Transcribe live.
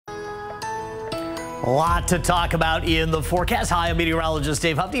A lot to talk about in the forecast. Hi, I'm meteorologist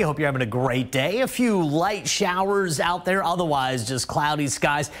Dave Huffney. Hope you're having a great day. A few light showers out there, otherwise just cloudy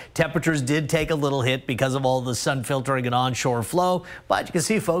skies. Temperatures did take a little hit because of all the sun filtering and onshore flow, but you can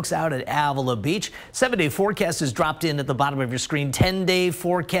see folks out at Avila Beach. 7-day forecast is dropped in at the bottom of your screen. 10-day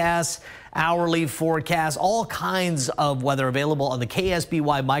forecast, hourly forecast, all kinds of weather available on the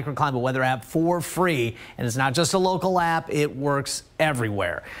KSBY microclimate weather app for free. And it's not just a local app, it works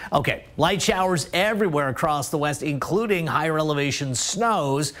everywhere. Okay, light showers everywhere across the west, including higher elevation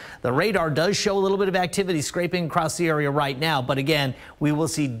snows. The radar does show a little bit of activity scraping across the area right now, but again, we will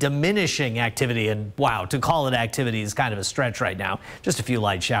see diminishing activity, and wow, to call it activity is kind of a stretch right now. Just a few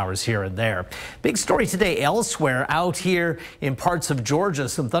light showers here and there. Big story today elsewhere out here in parts of Georgia.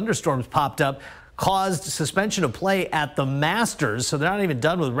 Some thunderstorms popped up, caused suspension of play at the Masters, so they're not even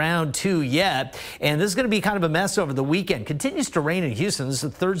done with round 2 yet. And this is going to be kind of a mess over the weekend. Continues to rain in Houston. This is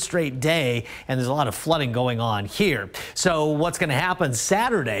the third straight day, and there's a lot of flooding going on here. So what's going to happen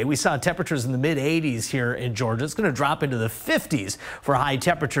Saturday? We saw temperatures in the mid-80s here in Georgia. It's going to drop into the 50s for high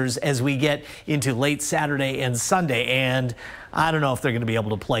temperatures as we get into late Saturday and Sunday. And I don't know if they're going to be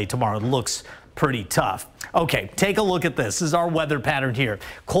able to play tomorrow. It looks pretty tough. Okay, take a look at this. This is our weather pattern here.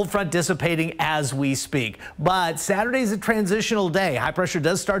 Cold front dissipating as we speak, but Saturday's a transitional day. High pressure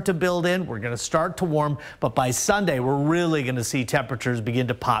does start to build in. We're going to start to warm, but by Sunday, we're really going to see temperatures begin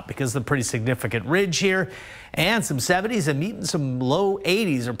to pop because of the pretty significant ridge here, and some 70s and even some low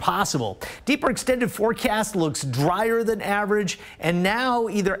 80s are possible. Deeper extended forecast looks drier than average, and now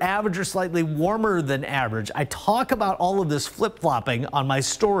either average or slightly warmer than average. I talk about all of this flip-flopping on my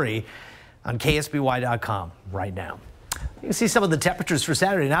story on KSBY.com right now. You can see some of the temperatures for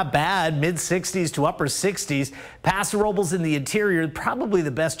Saturday. Not bad, mid-60s to upper 60s. Passarobles in the interior, probably the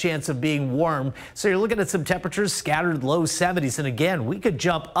best chance of being warm. So you're looking at some temperatures scattered low 70s. And again, we could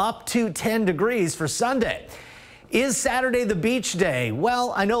jump up to 10 degrees for Sunday. Is Saturday the beach day?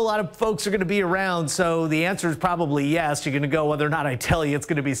 Well, I know a lot of folks are going to be around, so the answer is probably yes. You're going to go whether or not I tell you it's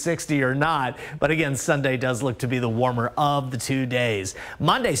going to be 60 or not. But again, Sunday does look to be the warmer of the 2 days.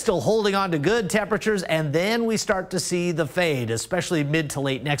 Monday still holding on to good temperatures, and then we start to see the fade, especially mid to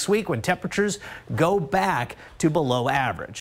late next week when temperatures go back to below average.